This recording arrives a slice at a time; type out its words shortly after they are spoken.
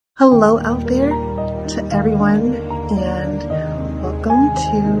Hello out there to everyone, and welcome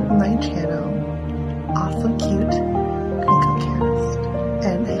to my channel, Also Cute Cast.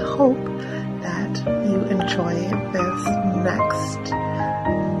 And I hope that you enjoy this next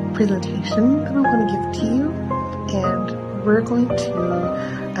presentation that I'm going to give to you. And we're going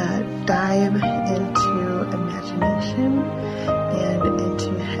to dive into imagination and into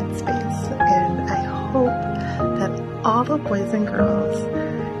headspace. And I hope that all the boys and girls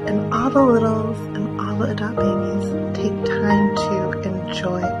and all the littles and all the adult babies take time to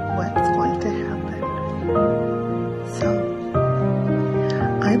enjoy what's going to happen. So,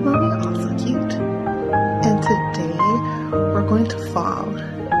 I'm Mommy Also Cute, and today we're going to fall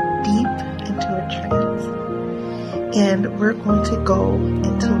deep into a trance, and we're going to go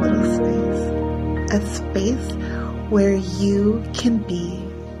into a little space, a space where you can be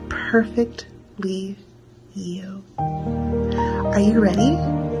perfectly you. Are you ready?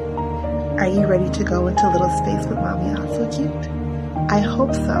 Are you ready to go into a little space with Mommy Also Cute? I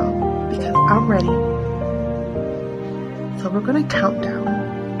hope so, because I'm ready. So we're going to count down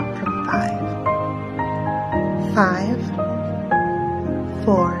from 5. 5,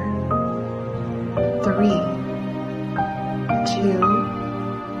 4, 3, 2,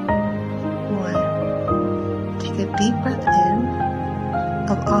 1. Take a deep breath in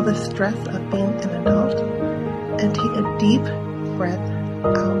of all the stress of being an adult, and take a deep breath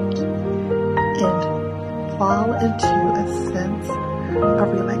out. And fall into a sense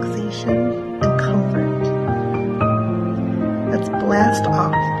of relaxation and comfort. Let's blast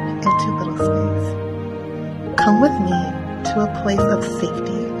off into little space. Come with me to a place of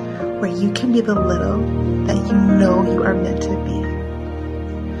safety where you can be the little that you know you are meant to be.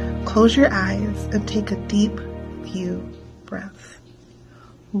 Close your eyes and take a deep few breaths.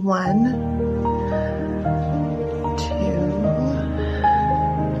 1,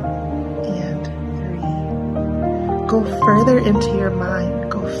 go further into your mind,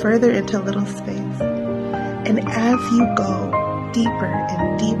 go further into little space. And as you go deeper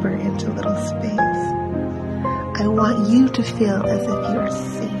and deeper into little space, I want you to feel as if you are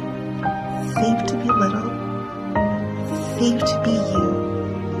safe. Safe to be little, safe to be you,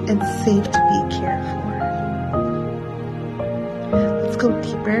 and safe to be cared for. Let's go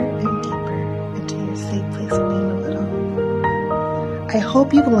deeper and deeper into your safe place of being a little. I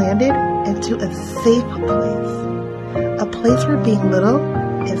hope you've landed into a safe place. A place where being little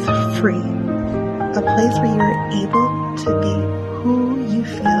is free. A place where you are able to be who you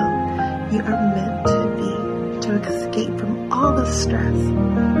feel you are meant to be, to escape from all the stress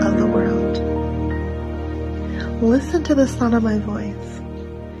of the world. Listen to the sound of my voice.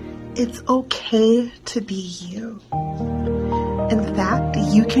 It's okay to be you. In fact,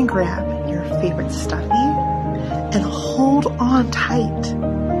 you can grab your favorite stuffy and hold on tight.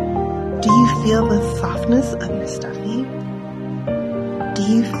 Do you feel the softness of your stuffy? Do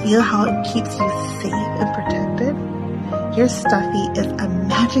you feel how it keeps you safe and protected? Your stuffy is a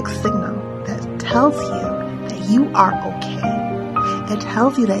magic signal that tells you that you are okay. It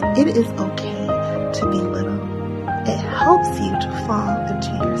tells you that it is okay to be little. It helps you to fall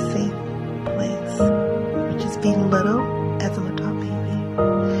into your safe place, which is being little as an adult baby.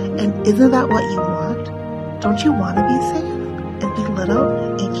 And isn't that what you want? Don't you want to be safe and be little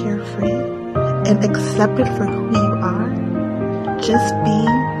and carefree and accepted for who you are? Just being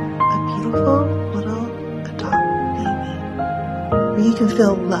a beautiful little adult baby, where you can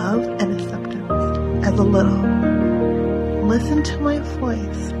feel love and acceptance as a little. Listen to my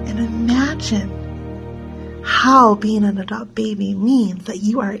voice and imagine how being an adult baby means that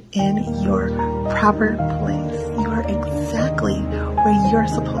you are in your proper place. You are exactly where you're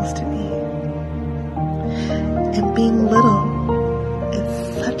supposed to be. And being little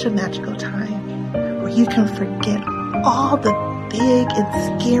is such a magical time where you can forget all the big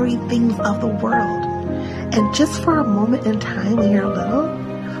and scary things of the world. And just for a moment in time when you're little,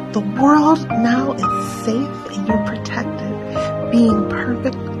 the world now is safe and you're protected, being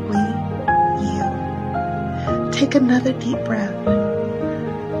perfectly you. Take another deep breath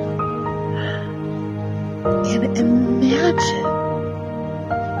and imagine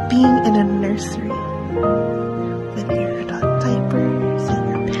being in a nursery with your adult diapers and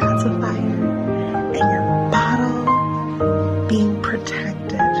your pacifier and your bottle, being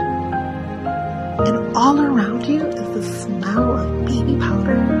protected. And all around you is the smell of baby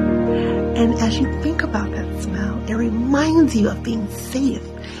powder. And as you think about that smell, it reminds you of being safe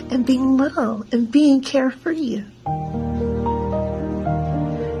and being little and being carefree.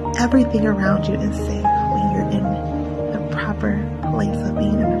 Everything around you is safe when you're in the proper place of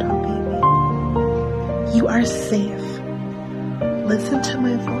being an adult baby. You are safe. listen to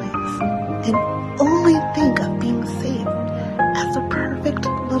my voice and only think of being safe as a perfect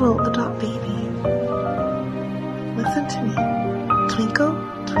little adult baby. Listen to me. Twinkle,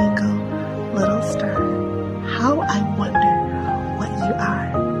 twinkle, little star, how I wonder what you are.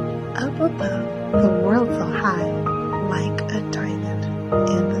 Up above, the world so high, like a diamond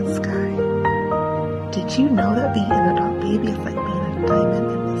in the sky. Did you know that being an adult baby is like being a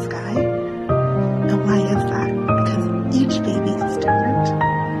diamond in the sky? And why is that? Because each baby is different,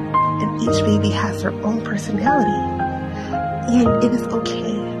 and each baby has their own personality, and it is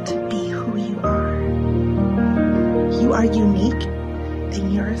okay to be who you are. You are unique,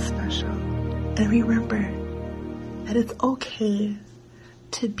 and you're special. And remember that it's okay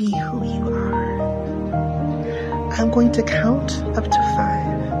to be who you are. I'm going to count up to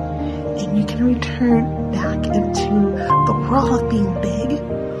 5, and you can return back into the world of being big,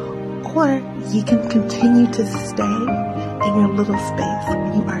 or you can continue to stay in your little space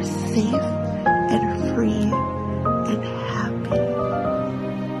where you are safe and free and happy.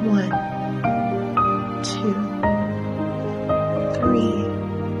 1, 2, 3,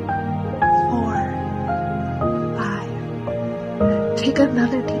 4, 5. Take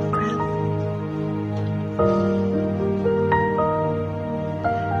another deep breath.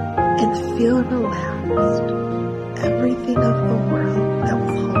 And feel relaxed. Everything of the world that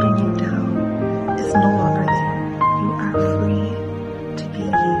was holding you down is no longer there. You are free to be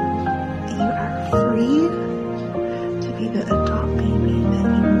you. And you are free to be the adult baby that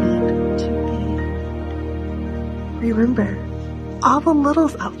you need to be. Remember, all the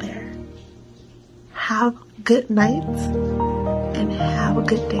littles out there, have good nights and have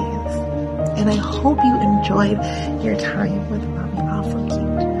good days. And I hope you enjoyed your time with Mommy Awesome Cute.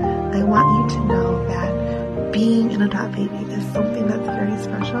 I want you to know that being an adult baby is something that's very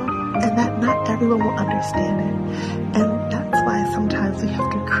special, and that not everyone will understand it. And that's why sometimes we have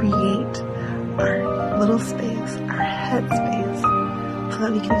to create our little space, our head space, so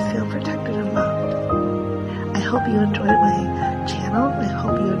that we can feel protected and loved. I hope you enjoyed my channel. I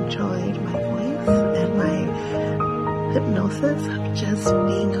hope you enjoyed my voice and my hypnosis of just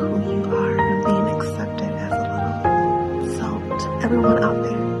being who you are and being accepted as a little. So to everyone out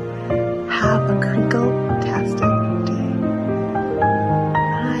there, have a crinkle